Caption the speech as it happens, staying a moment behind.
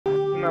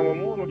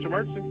911. What's your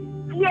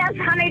emergency? Yes,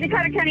 honey,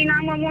 Decatur County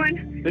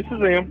 911. This is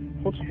him.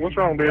 What's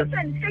wrong, dear?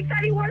 Listen,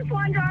 681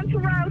 Swan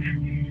Johnson Road.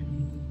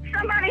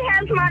 Somebody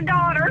has my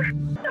daughter.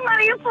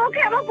 Somebody in full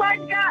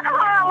camouflage got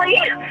Holly.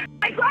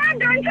 I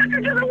grabbed her and took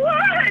her to the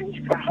woods.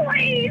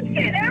 Please,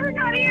 get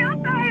everybody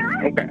out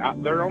there.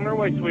 Okay, they're on their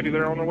way, sweetie.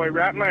 They're on their way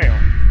right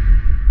now.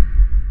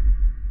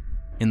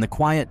 In the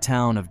quiet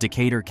town of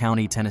Decatur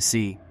County,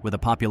 Tennessee, with a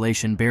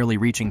population barely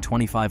reaching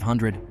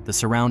 2,500, the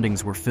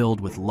surroundings were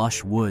filled with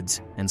lush woods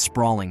and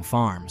sprawling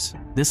farms.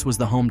 This was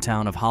the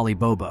hometown of Holly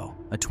Bobo,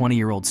 a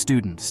 20-year-old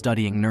student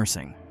studying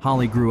nursing.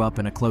 Holly grew up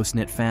in a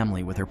close-knit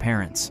family with her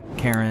parents,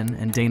 Karen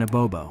and Dana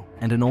Bobo,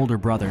 and an older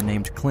brother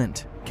named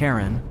Clint.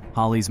 Karen,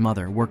 Holly's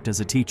mother, worked as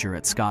a teacher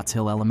at Scotts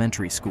Hill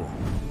Elementary School.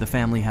 The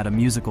family had a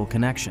musical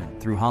connection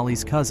through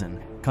Holly's cousin,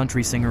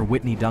 country singer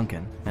Whitney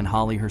Duncan, and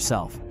Holly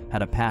herself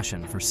had a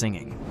passion for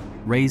singing.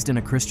 Raised in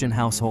a Christian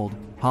household,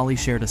 Holly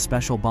shared a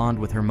special bond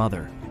with her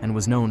mother and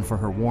was known for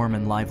her warm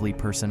and lively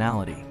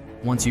personality,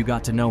 once you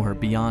got to know her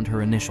beyond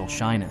her initial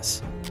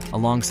shyness.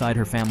 Alongside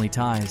her family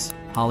ties,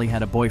 Holly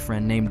had a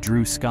boyfriend named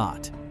Drew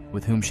Scott,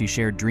 with whom she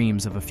shared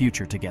dreams of a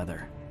future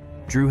together.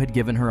 Drew had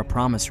given her a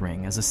promise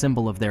ring as a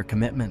symbol of their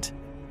commitment.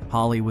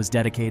 Holly was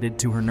dedicated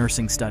to her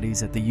nursing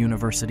studies at the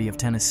University of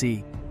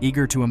Tennessee,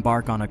 eager to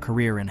embark on a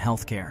career in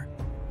healthcare.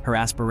 Her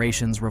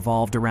aspirations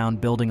revolved around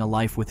building a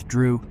life with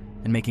Drew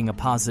and making a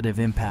positive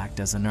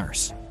impact as a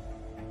nurse.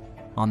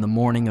 On the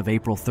morning of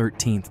April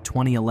 13,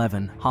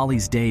 2011,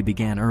 Holly's day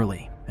began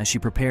early. As she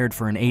prepared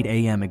for an 8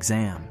 a.m.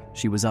 exam,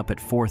 she was up at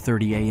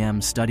 4:30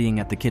 a.m. studying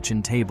at the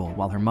kitchen table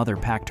while her mother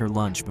packed her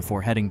lunch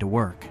before heading to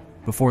work.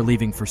 Before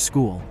leaving for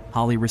school,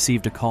 Holly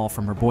received a call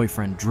from her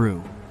boyfriend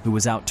Drew, who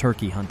was out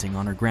turkey hunting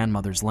on her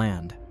grandmother's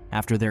land.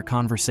 After their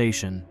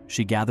conversation,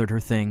 she gathered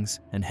her things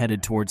and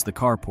headed towards the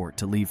carport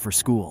to leave for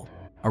school.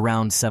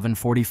 Around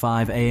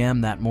 7:45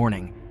 a.m. that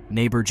morning,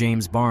 neighbor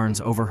James Barnes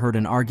overheard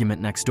an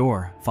argument next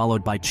door,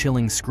 followed by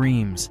chilling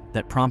screams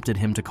that prompted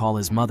him to call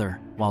his mother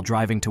while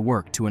driving to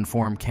work to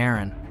inform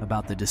Karen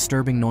about the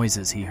disturbing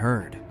noises he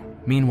heard.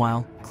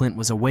 Meanwhile, Clint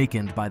was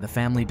awakened by the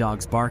family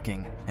dog's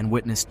barking and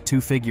witnessed two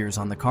figures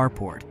on the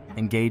carport,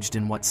 engaged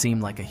in what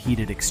seemed like a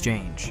heated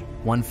exchange.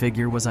 One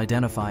figure was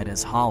identified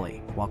as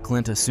Holly, while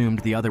Clint assumed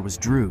the other was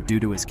Drew due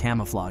to his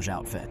camouflage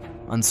outfit.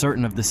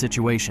 Uncertain of the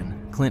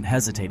situation, Clint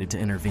hesitated to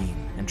intervene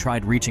and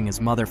tried reaching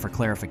his mother for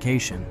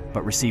clarification,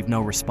 but received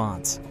no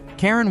response.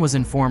 Karen was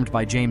informed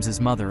by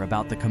James's mother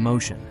about the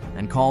commotion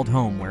and called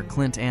home, where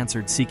Clint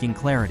answered seeking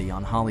clarity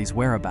on Holly's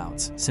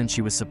whereabouts since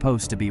she was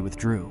supposed to be with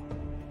Drew.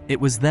 It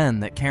was then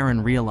that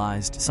Karen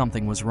realized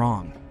something was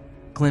wrong.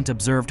 Clint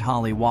observed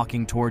Holly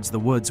walking towards the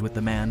woods with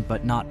the man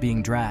but not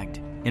being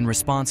dragged. In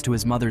response to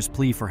his mother's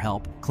plea for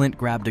help, Clint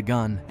grabbed a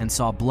gun and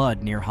saw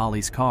blood near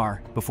Holly's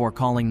car before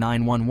calling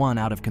 911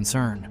 out of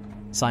concern.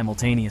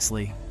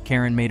 Simultaneously,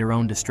 Karen made her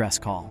own distress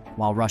call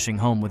while rushing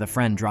home with a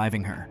friend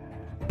driving her.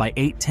 By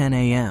 8:10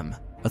 a.m.,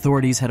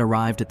 authorities had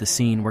arrived at the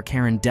scene, where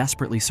Karen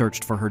desperately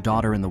searched for her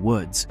daughter in the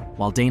woods,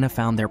 while Dana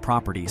found their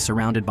property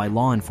surrounded by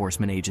law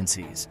enforcement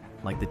agencies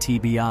like the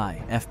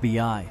TBI,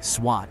 FBI,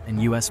 SWAT,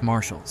 and U.S.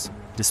 Marshals.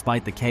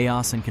 Despite the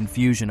chaos and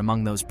confusion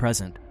among those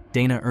present,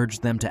 Dana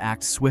urged them to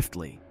act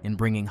swiftly in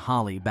bringing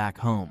Holly back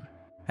home.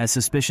 As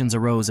suspicions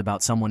arose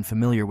about someone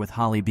familiar with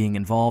Holly being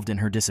involved in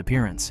her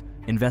disappearance,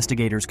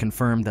 investigators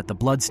confirmed that the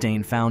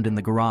bloodstain found in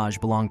the garage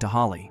belonged to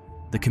Holly.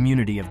 The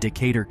community of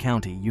Decatur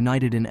County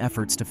united in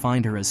efforts to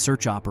find her as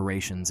search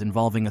operations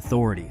involving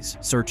authorities,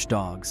 search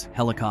dogs,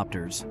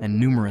 helicopters, and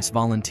numerous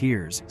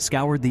volunteers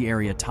scoured the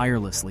area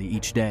tirelessly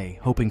each day,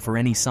 hoping for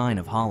any sign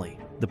of Holly.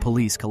 The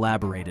police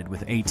collaborated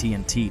with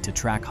AT&T to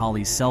track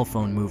Holly's cell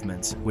phone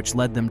movements, which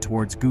led them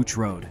towards Gooch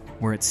Road,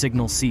 where its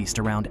signal ceased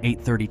around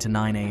 8:30 to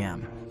 9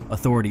 a.m.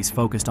 Authorities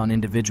focused on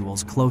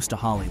individuals close to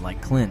Holly,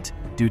 like Clint,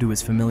 due to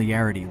his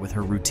familiarity with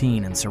her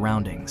routine and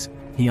surroundings.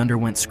 He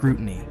underwent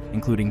scrutiny,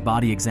 including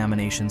body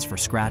examinations for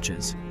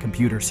scratches,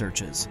 computer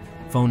searches,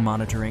 phone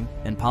monitoring,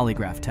 and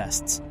polygraph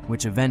tests,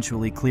 which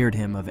eventually cleared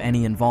him of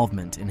any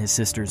involvement in his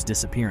sister's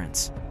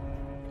disappearance.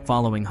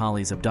 Following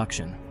Holly's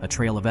abduction, a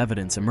trail of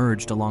evidence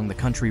emerged along the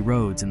country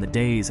roads in the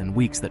days and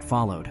weeks that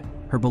followed.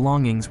 Her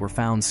belongings were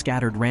found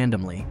scattered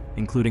randomly,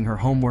 including her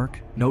homework,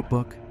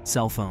 notebook,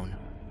 cell phone,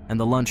 and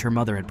the lunch her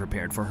mother had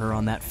prepared for her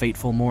on that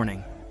fateful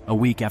morning. A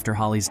week after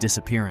Holly's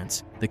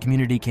disappearance, the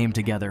community came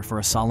together for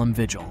a solemn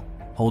vigil,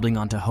 holding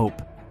on to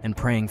hope and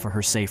praying for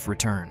her safe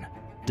return.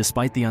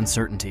 Despite the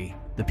uncertainty,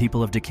 the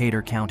people of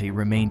Decatur County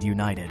remained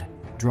united,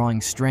 drawing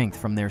strength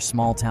from their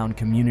small-town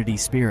community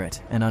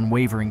spirit and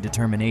unwavering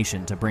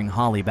determination to bring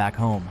Holly back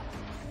home.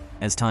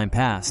 As time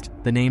passed,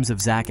 the names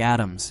of Zach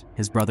Adams,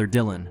 his brother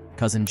Dylan,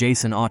 cousin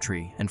Jason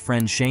Autry, and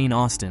friend Shane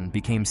Austin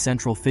became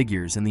central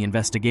figures in the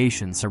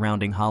investigation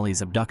surrounding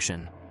Holly's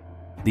abduction.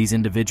 These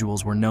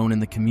individuals were known in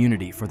the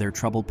community for their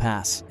troubled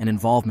past and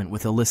involvement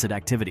with illicit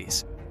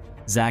activities.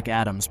 Zach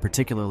Adams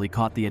particularly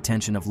caught the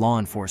attention of law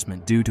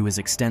enforcement due to his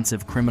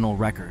extensive criminal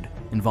record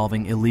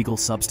involving illegal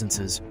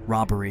substances,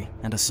 robbery,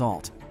 and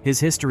assault. His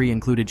history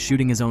included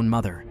shooting his own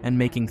mother and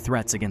making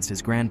threats against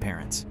his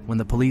grandparents. When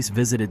the police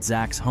visited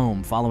Zach's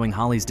home following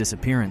Holly's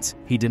disappearance,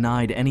 he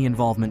denied any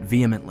involvement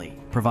vehemently,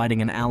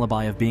 providing an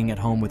alibi of being at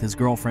home with his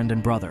girlfriend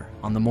and brother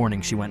on the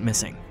morning she went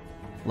missing.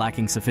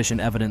 Lacking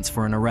sufficient evidence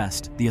for an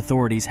arrest, the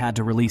authorities had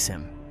to release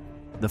him.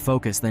 The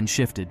focus then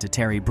shifted to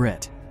Terry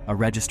Britt, a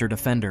registered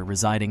offender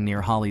residing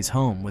near Holly's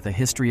home with a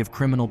history of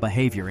criminal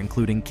behavior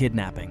including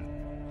kidnapping.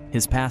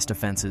 His past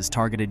offenses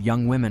targeted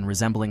young women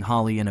resembling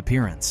Holly in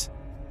appearance.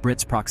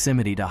 Britt's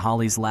proximity to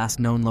Holly's last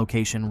known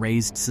location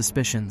raised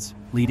suspicions,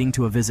 leading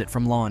to a visit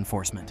from law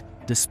enforcement,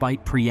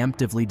 despite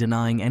preemptively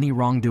denying any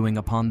wrongdoing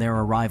upon their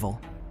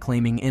arrival,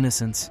 claiming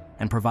innocence,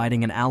 and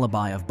providing an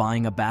alibi of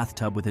buying a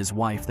bathtub with his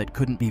wife that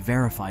couldn't be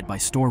verified by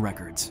store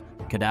records.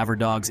 Cadaver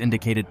dogs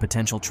indicated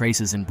potential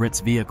traces in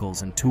Britt's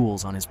vehicles and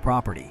tools on his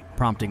property,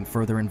 prompting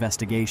further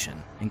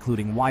investigation,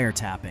 including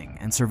wiretapping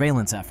and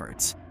surveillance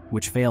efforts,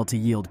 which failed to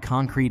yield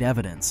concrete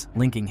evidence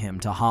linking him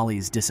to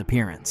Holly's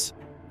disappearance.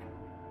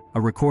 A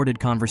recorded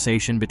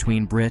conversation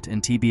between Britt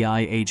and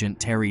TBI agent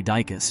Terry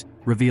Dykes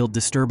revealed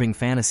disturbing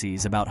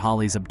fantasies about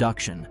Holly's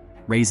abduction,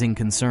 raising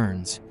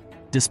concerns.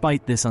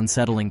 Despite this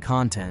unsettling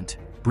content,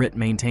 Britt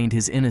maintained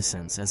his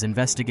innocence as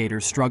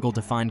investigators struggled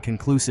to find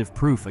conclusive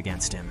proof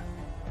against him.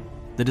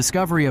 The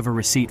discovery of a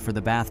receipt for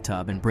the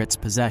bathtub in Britt's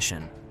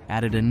possession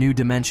added a new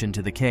dimension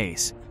to the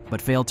case,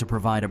 but failed to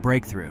provide a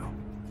breakthrough.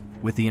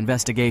 With the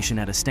investigation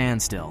at a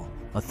standstill,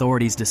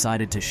 authorities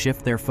decided to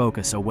shift their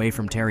focus away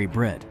from Terry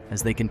Britt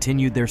as they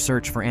continued their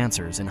search for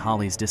answers in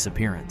Holly's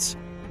disappearance.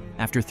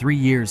 After 3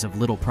 years of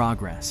little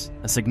progress,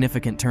 a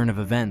significant turn of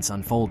events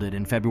unfolded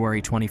in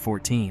February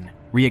 2014,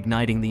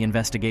 reigniting the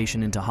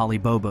investigation into Holly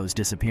Bobo's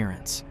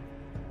disappearance.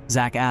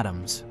 Zach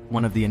Adams,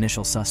 one of the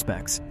initial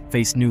suspects,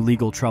 faced new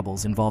legal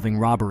troubles involving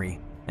robbery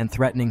and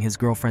threatening his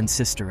girlfriend's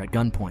sister at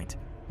gunpoint,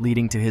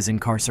 leading to his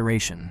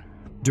incarceration.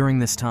 During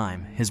this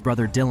time, his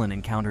brother Dylan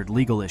encountered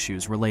legal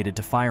issues related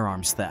to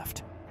firearms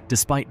theft.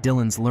 Despite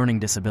Dylan's learning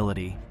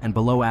disability and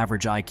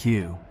below-average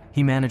IQ,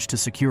 he managed to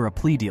secure a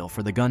plea deal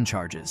for the gun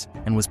charges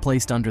and was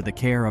placed under the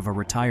care of a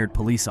retired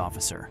police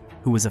officer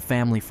who was a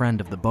family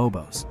friend of the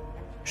Bobos.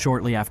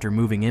 Shortly after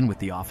moving in with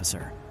the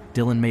officer,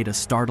 Dylan made a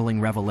startling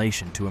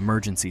revelation to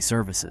emergency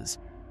services,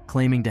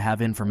 claiming to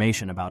have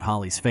information about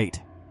Holly's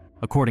fate.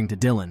 According to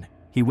Dylan,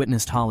 he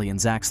witnessed Holly in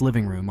Zach's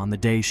living room on the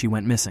day she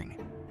went missing,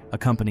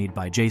 accompanied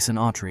by Jason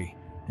Autry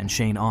and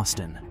Shane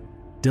Austin.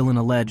 Dylan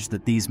alleged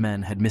that these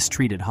men had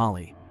mistreated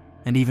Holly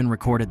and even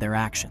recorded their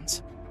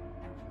actions.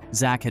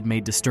 Zach had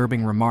made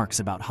disturbing remarks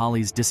about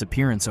Holly's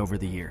disappearance over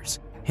the years,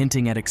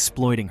 hinting at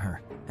exploiting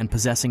her and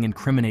possessing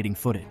incriminating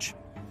footage.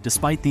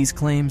 Despite these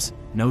claims,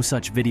 no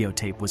such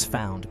videotape was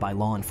found by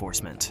law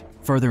enforcement.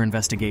 Further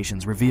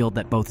investigations revealed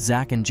that both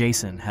Zach and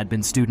Jason had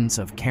been students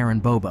of Karen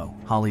Bobo,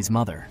 Holly's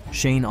mother.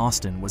 Shane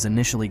Austin was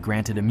initially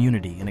granted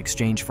immunity in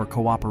exchange for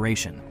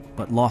cooperation,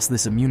 but lost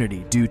this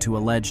immunity due to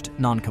alleged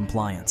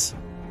non-compliance.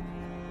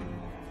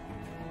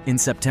 In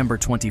September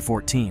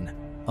 2014,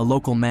 a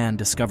local man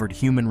discovered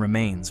human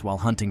remains while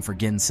hunting for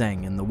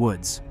ginseng in the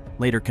woods,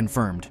 later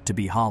confirmed to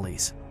be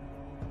Holly's.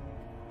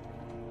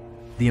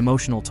 The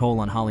emotional toll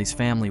on Holly's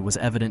family was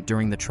evident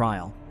during the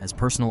trial, as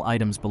personal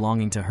items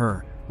belonging to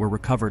her were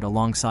recovered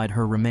alongside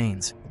her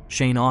remains.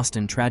 Shane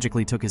Austin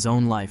tragically took his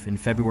own life in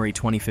February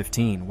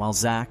 2015, while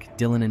Zach,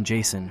 Dylan, and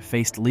Jason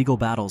faced legal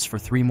battles for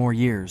 3 more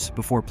years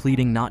before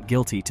pleading not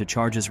guilty to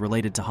charges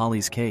related to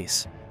Holly's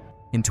case.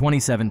 In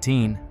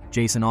 2017,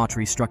 Jason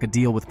Autry struck a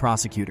deal with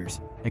prosecutors,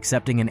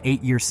 accepting an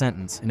 8-year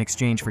sentence in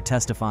exchange for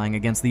testifying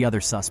against the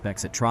other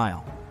suspects at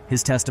trial.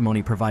 His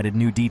testimony provided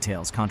new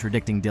details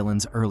contradicting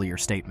Dylan's earlier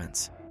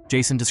statements.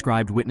 Jason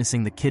described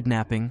witnessing the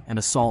kidnapping and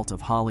assault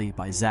of Holly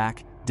by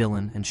Zach,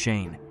 Dylan, and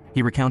Shane.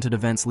 He recounted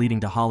events leading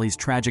to Holly's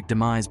tragic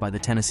demise by the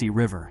Tennessee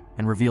River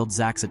and revealed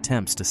Zach's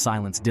attempts to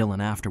silence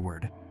Dylan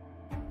afterward.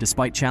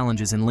 Despite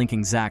challenges in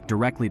linking Zach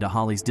directly to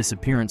Holly's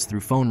disappearance through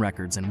phone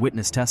records and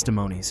witness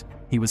testimonies,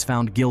 he was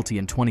found guilty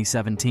in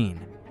 2017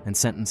 and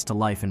sentenced to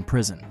life in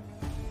prison.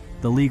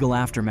 The legal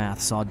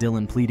aftermath saw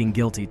Dylan pleading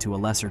guilty to a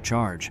lesser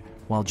charge,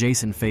 while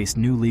Jason faced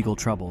new legal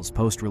troubles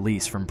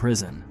post-release from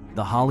prison.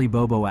 The Holly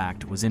Bobo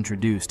Act was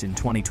introduced in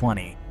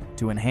 2020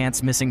 to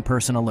enhance missing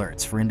person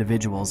alerts for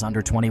individuals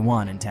under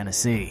 21 in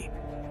Tennessee.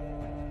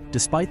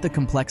 Despite the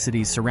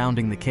complexities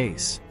surrounding the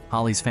case,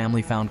 Holly's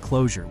family found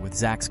closure with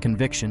Zach's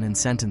conviction and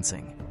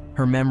sentencing.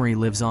 Her memory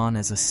lives on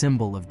as a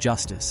symbol of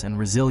justice and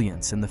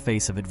resilience in the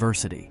face of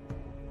adversity.